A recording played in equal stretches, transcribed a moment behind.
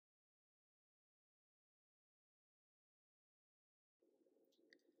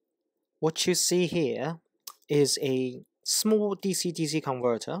What you see here is a small DC-DC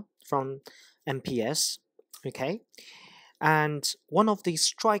converter from MPS, okay? And one of the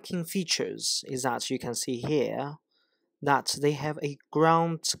striking features is that you can see here that they have a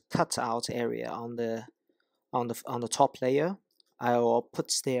ground cutout area on the top layer. I will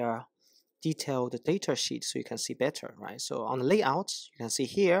put their detailed data sheet so you can see better, right? So on the layout, you can see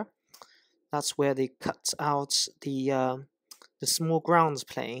here, that's where they cut out the small ground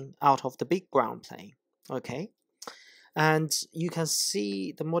plane out of the big ground plane, okay? And you can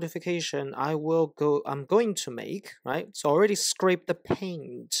see the modification I'm going to make, right? So I already scraped the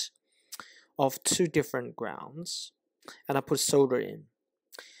paint of two different grounds, and I put solder in.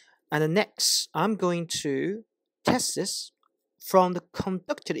 And then next, I'm going to test this from the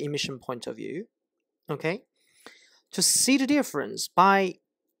conducted emission point of view, okay? To see the difference by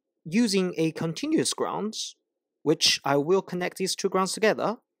using a continuous ground, which I will connect these two grounds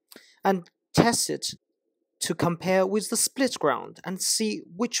together, and test it to compare with the split ground and see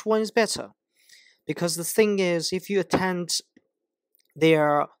which one is better. Because the thing is, if you attend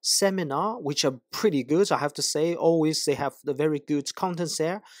their seminar, which are pretty good, I have to say, always they have the very good contents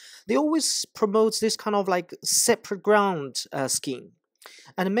there, they always promote this kind of like separate ground scheme.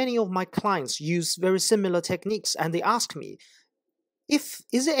 And many of my clients use very similar techniques, and they ask me,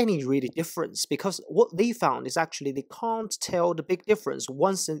 is there any really difference? Because what they found is actually they can't tell the big difference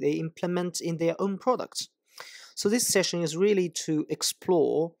once they implement in their own products. So this session is really to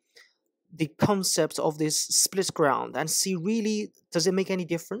explore the concept of this split ground and see really, does it make any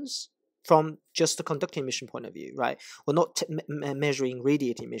difference from just the conducting emission point of view, right? We're not measuring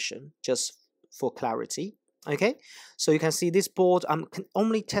radiate emission, just for clarity. Okay, so you can see this board, I'm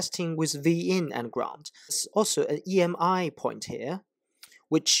only testing with V in and ground. There's also an EMI point here,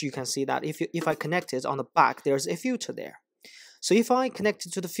 which you can see that if I connect it on the back, there's a filter there. So if I connect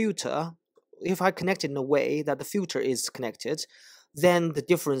it to the filter, if I connect it in a way that the filter is connected, then the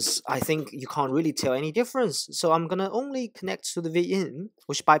difference, I think you can't really tell any difference. So I'm gonna only connect to the V in,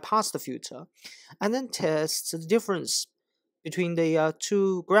 which bypass the filter, and then test the difference between the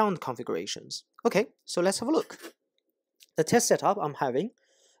two ground configurations. Okay, so let's have a look. The test setup I'm having,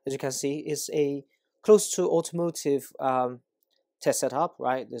 as you can see, is a close to automotive test setup,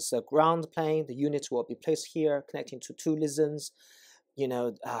 right? There's a ground plane, the unit will be placed here, connecting to two listens. You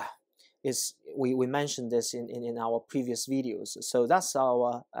know, we mentioned this in our previous videos. So that's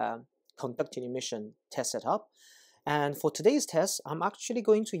our conducting emission test setup. And for today's test, I'm actually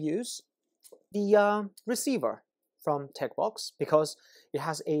going to use the receiver from TechBox because it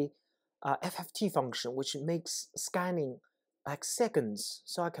has a FFT function which makes scanning like seconds,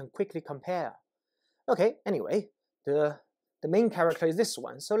 so I can quickly compare. Okay, anyway, the main character is this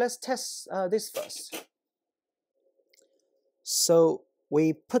one, so let's test this first. So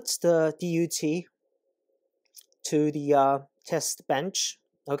we put the DUT to the test bench,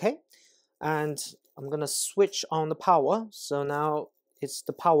 okay, and I'm gonna switch on the power. So now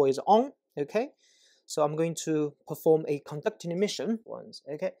the power is on, okay. So I'm going to perform a conducting emission once,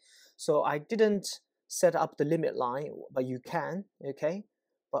 okay. So I didn't set up the limit line, but you can, okay.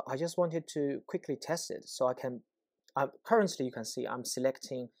 But I just wanted to quickly test it, so I can. Currently, you can see I'm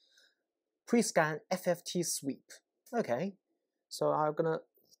selecting pre-scan FFT sweep. Okay, so I'm gonna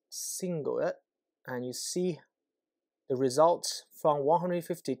single it, and you see the result from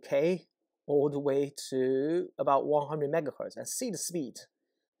 150K all the way to about 100 megahertz, and see the speed.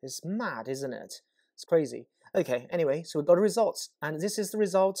 It's mad, isn't it? It's crazy. Okay, anyway, so we got the results, and this is the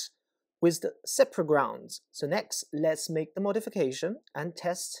result with the separate grounds. So next, let's make the modification and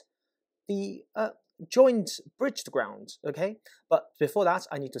test the joint bridged ground, okay? But before that,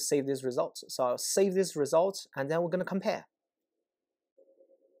 I need to save this result. So I'll save this result, and then we're gonna compare.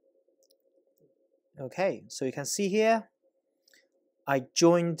 Okay, so you can see here, I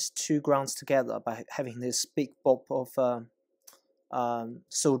joined two grounds together by having this big bulb of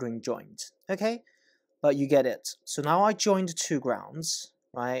soldering joint, okay? But you get it. So now I joined two grounds,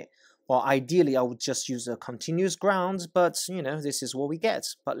 right? Well, ideally I would just use a continuous ground, but you know, this is what we get.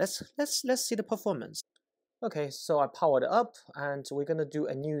 But let's see the performance. Okay, so I powered it up, and we're gonna do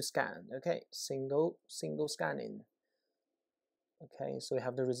a new scan. Okay, single scanning. Okay, so we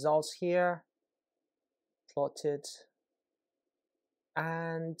have the results here, plotted,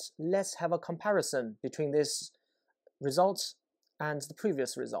 and let's have a comparison between this result and the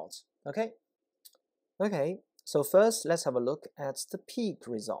previous result. Okay. Okay, so first let's have a look at the peak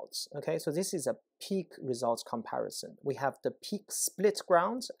results. Okay, so this is a peak results comparison. We have the peak split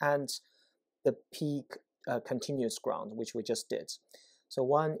ground and the peak continuous ground, which we just did. So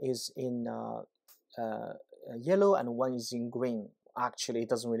one is in yellow and one is in green. actually it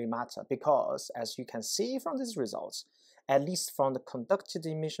doesn't really matter, because as you can see from these results, at least from the conducted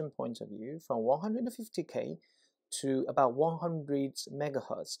emission point of view, from 150K to about 100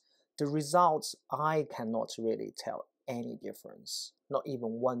 megahertz, the results I cannot really tell any difference, not even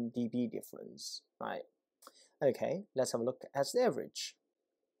 1 dB difference, right? Okay, let's have a look at the average.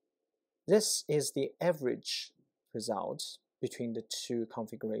 This is the average result between the two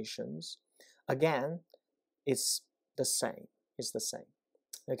configurations. Again, it's the same. It's the same.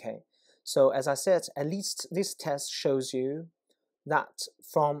 Okay, so as I said, at least this test shows you that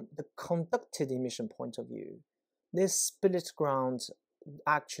from the conducted emission point of view, this split ground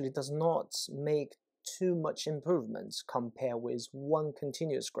actually does not make too much improvement compared with one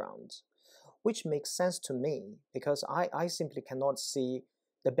continuous ground, which makes sense to me because I simply cannot see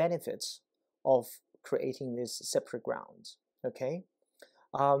the benefits of creating this separate ground. Okay,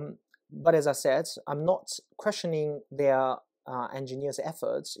 but as I said, I'm not questioning their engineers'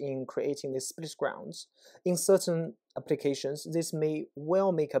 efforts in creating these split grounds. In certain applications, this may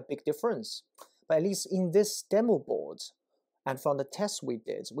well make a big difference, but at least in this demo board and from the tests we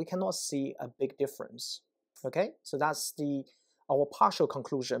did, we cannot see a big difference. Okay, so that's our partial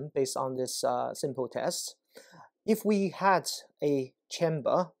conclusion based on this simple test. If we had a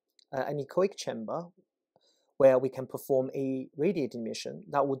chamber, an echoic chamber, where we can perform a radiated emission,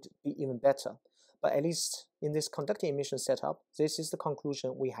 that would be even better. But at least in this conducting emission setup, this is the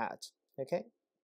conclusion we had. Okay.